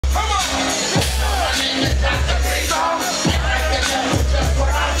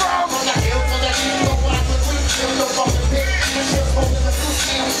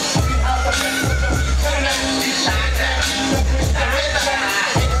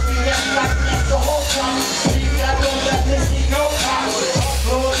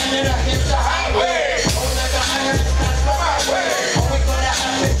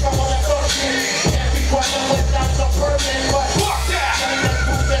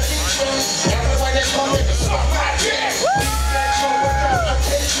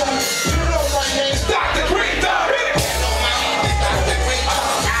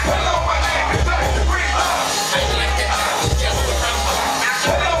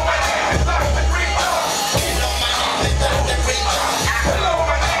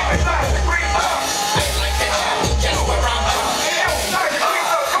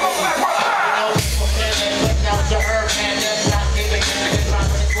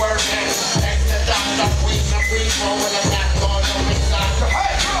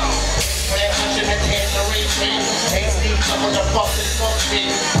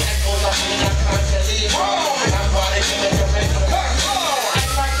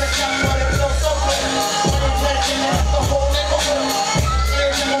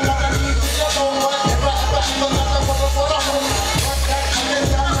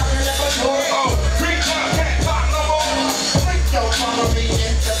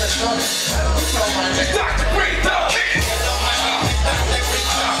It's Dr. Greenthumb. Hello, my name is Dr.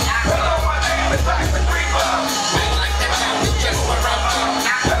 Greenthumb. Hello, my name is Dr. Greenthumb. I like the town you just were up.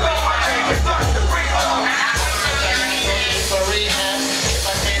 Hello, my name is Dr. Greenthumb. For rehab, if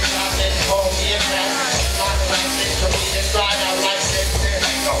I can't drop it, call me a cat. Not licensed to be the driver, licensed.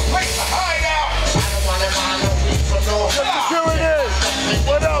 Ain't no place to hide out. I don't want to mind no weed from no. Security!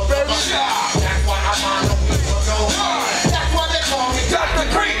 What up, baby? That's why I'm on no weed from no. That's why they call me Dr.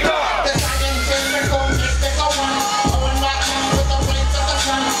 Greenthumb.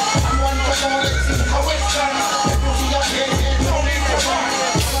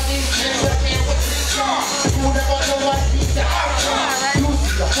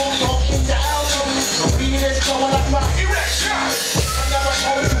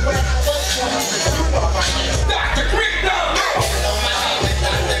 Dr. Greenthumb! Hello, my name is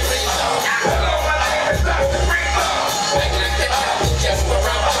Dr. Greenthumb. Hello, my name is Dr. Greenthumb. Like the town you just were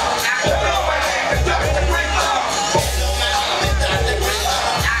up. Hello, my name is Dr. Greenthumb. Hello, my name is Dr.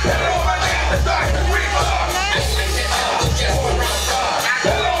 Greenthumb. Hello, my name is Dr. Greenthumb. Like the town you just were up.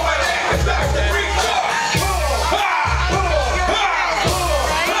 Hello, my name is Dr. Greenthumb.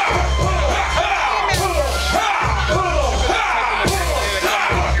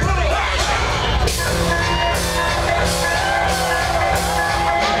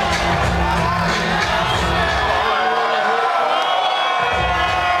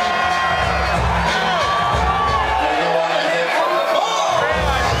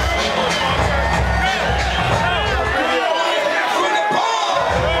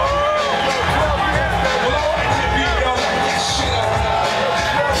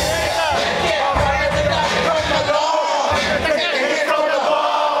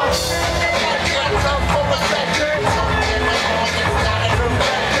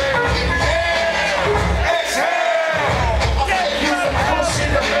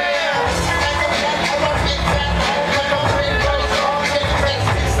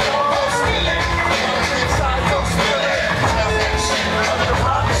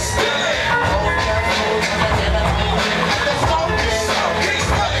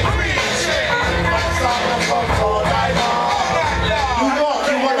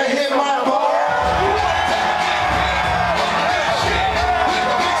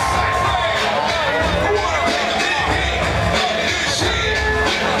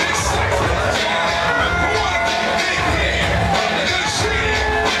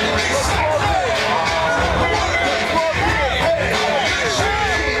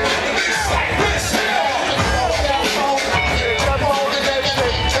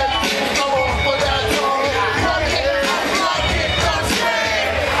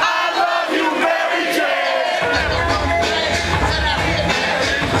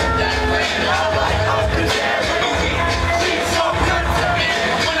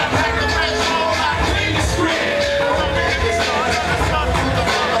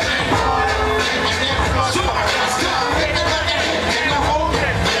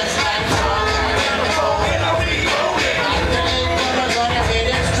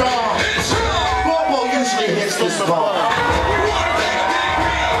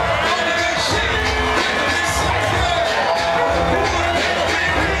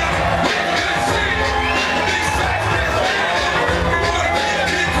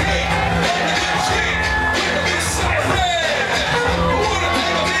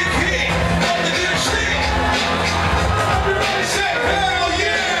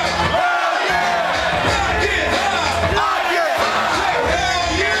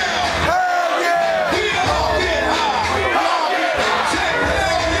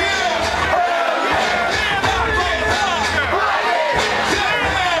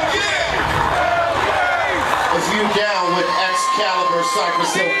 Down with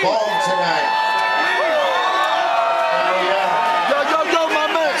Cypress Bong tonight. Hell yeah. Yo, my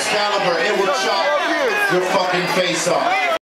man. Excalibur, it will chop your fucking face off.